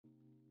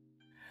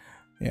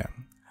Yeah,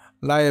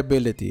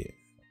 liability.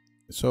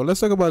 So let's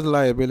talk about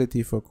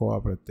liability for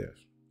cooperative.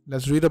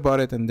 Let's read about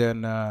it and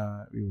then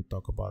we will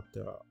talk about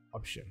the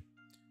option.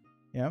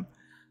 Yeah.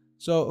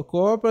 So a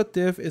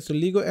cooperative is a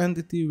legal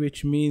entity,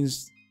 which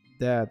means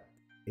that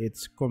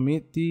its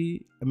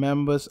committee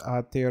members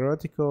are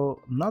theoretically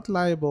not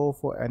liable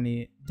for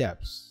any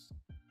debts.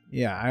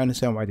 Yeah, I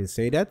understand why they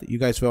say that. You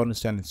guys will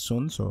understand it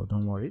soon, so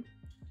don't worry.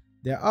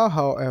 There are,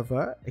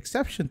 however,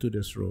 exceptions to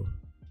this rule.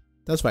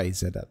 That's why he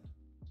said that.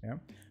 Yeah.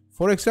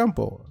 For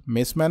example,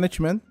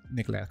 mismanagement,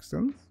 negligence,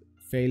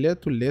 failure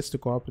to list the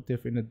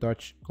cooperative in the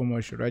Dutch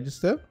commercial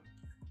register.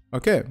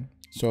 Okay,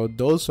 so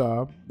those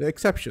are the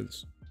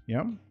exceptions.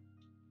 Yeah.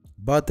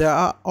 But there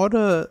are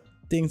other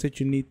things that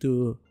you need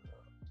to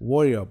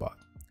worry about.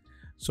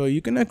 So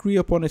you can agree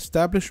upon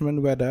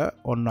establishment whether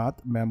or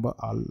not members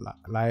are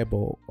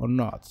liable or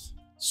not.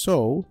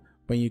 So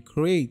when you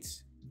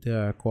create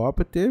the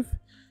cooperative,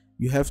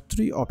 you have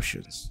three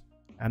options.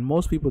 And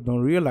most people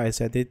don't realize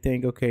that. They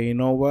think, okay, you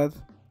know what?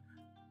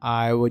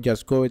 I will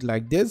just go it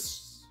like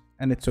this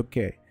and it's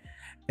okay.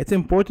 It's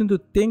important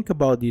to think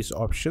about these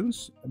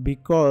options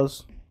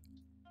because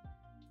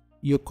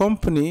your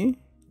company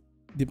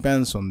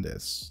depends on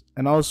this,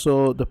 and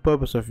also the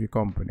purpose of your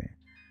company.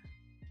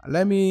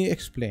 Let me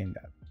explain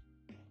that.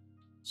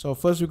 So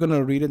first we're going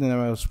to read it and then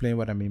I'll explain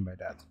what I mean by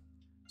that.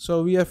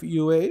 So we have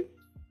UA,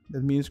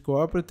 that means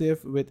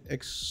cooperative with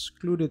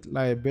excluded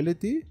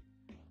liability.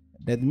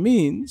 That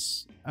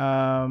means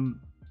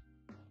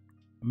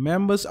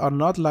members are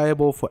not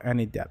liable for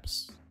any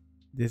debts.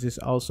 This is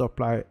also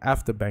applied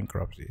after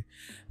bankruptcy.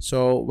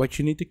 So what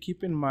you need to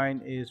keep in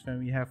mind is when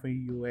we have a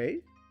UA,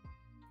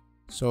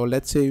 so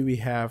let's say we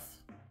have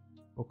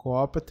a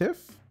cooperative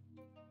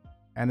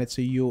and it's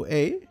a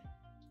UA.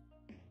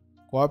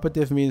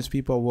 Cooperative means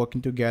people are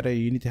working together.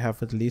 You need to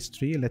have at least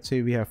three. Let's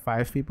say we have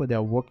 5 people that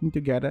are working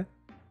together.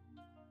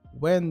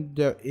 When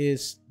there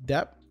is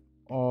debt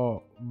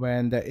or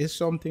when there is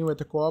something with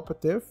the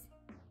cooperative,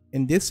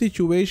 in this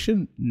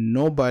situation,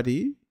 no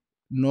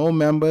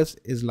members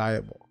is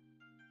liable.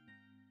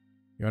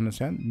 You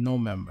understand? No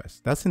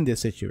members. That's in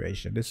this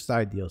situation. This is the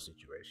ideal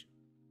situation.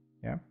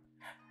 Yeah.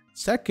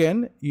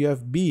 Second, you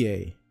have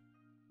BA.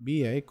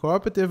 BA,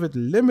 cooperative with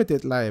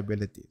limited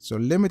liability. So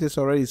limit is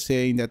already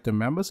saying that the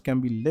members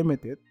can be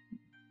limited.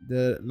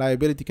 The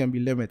liability can be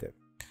limited.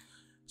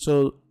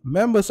 So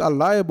members are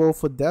liable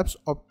for debts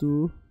up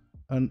to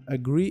an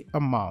agreed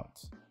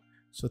amount.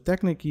 So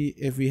technically,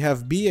 if we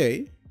have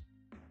BA,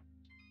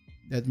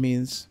 that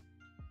means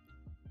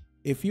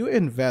if you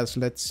invest,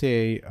 let's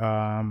say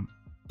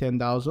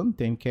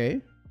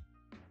 10K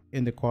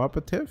in the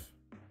cooperative,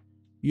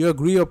 you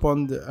agree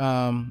upon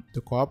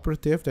the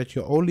cooperative that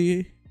you're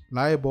only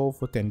liable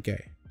for 10K.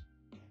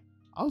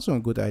 Also a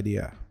good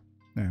idea.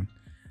 Yeah.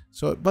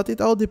 So, but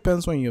it all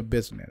depends on your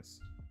business.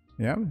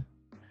 Yeah.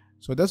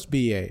 So that's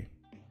BA.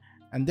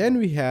 And then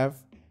we have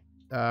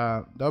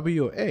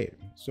WA.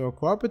 So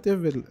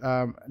cooperative with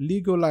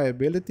legal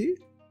liability.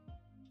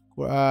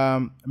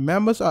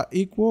 Members are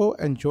equal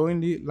and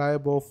jointly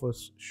liable for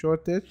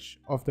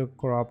shortage of the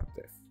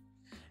cooperative.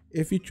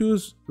 If you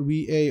choose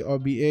VA or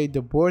BA,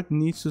 the board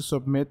needs to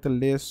submit the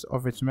list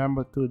of its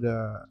members to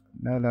the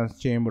Netherlands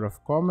Chamber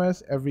of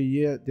Commerce every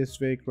year. This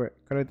way,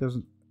 creditors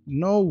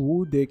know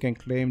who they can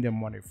claim their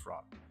money from.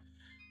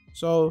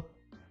 So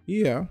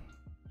here,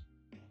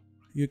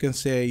 you can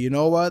say, you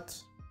know what?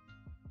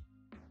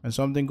 When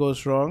something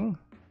goes wrong,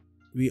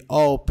 we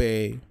all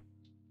pay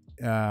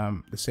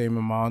the same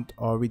amount,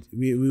 or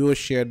we will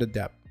share the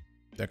debt,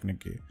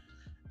 technically.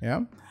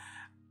 Yeah,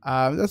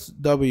 that's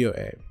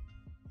WA.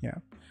 Yeah.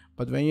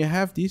 But when you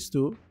have these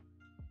two,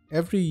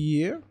 every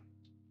year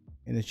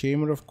in the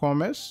Chamber of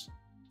Commerce,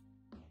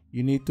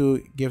 you need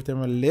to give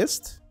them a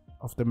list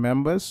of the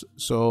members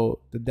so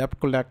the debt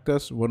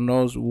collectors will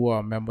know who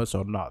are members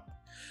or not.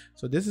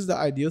 So this is the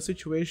ideal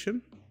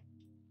situation,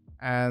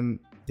 and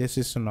this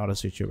is another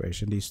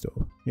situation, these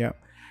two. Yeah,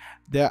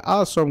 there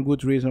are some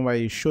good reasons why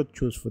you should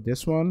choose for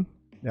this one.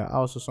 There are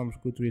also some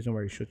good reasons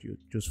why you should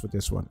choose for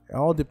this one. It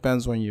all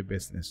depends on your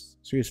business.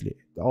 Seriously,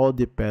 it all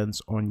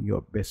depends on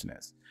your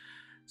business.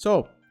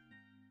 So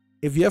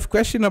if you have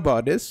question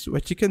about this,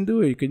 what you can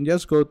do, you can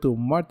just go to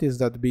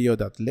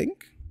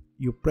martisz.bio.link.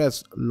 You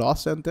press Law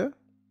Center.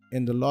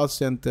 In the Law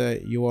Center,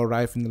 you will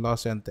arrive in the Law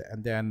Center,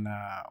 and then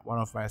one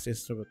of my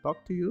assistants will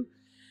talk to you.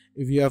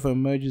 If you have an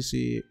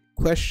emergency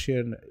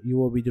question, you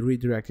will be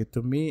redirected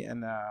to me,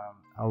 and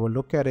I will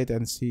look at it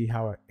and see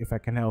if I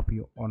can help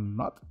you or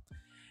not.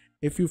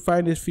 If you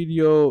find this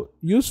video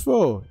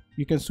useful,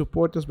 you can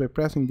support us by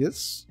pressing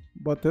this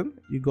button.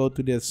 You go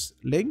to this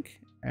link,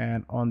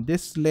 and on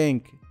this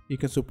link, you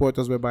can support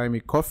us by buying me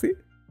coffee.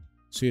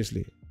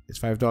 Seriously, it's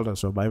 $5,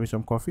 so buy me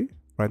some coffee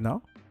right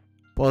now.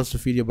 Pause the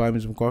video, buy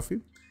me some coffee.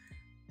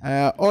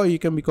 Or you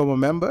can become a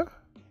member.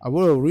 I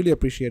will really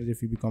appreciate it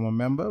if you become a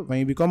member. When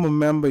you become a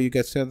member, you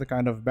get certain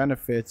kind of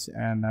benefits,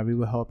 and we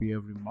will help you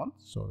every month.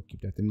 So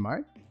keep that in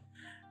mind.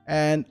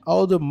 And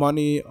all the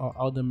money or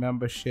all the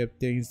membership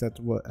things that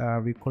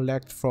we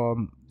collect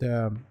from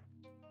the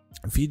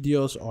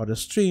videos or the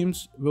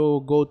streams, we'll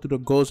go to the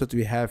goals that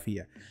we have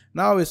here.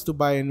 Now is to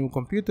buy a new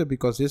computer,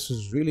 because this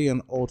is really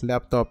an old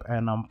laptop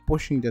and I'm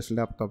pushing this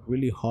laptop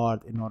really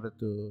hard in order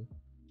to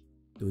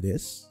do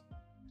this.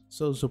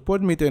 So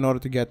support me in order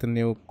to get a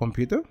new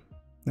computer.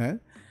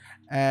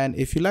 And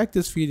if you like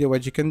this video,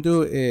 what you can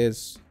do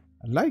is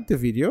like the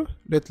video.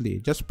 Literally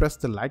just press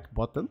the like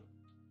button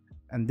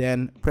and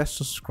then press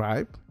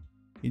subscribe.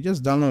 You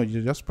just download,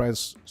 you just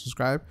press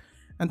subscribe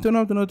and turn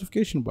on the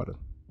notification button.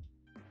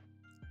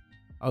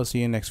 I'll see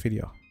you in the next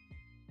video.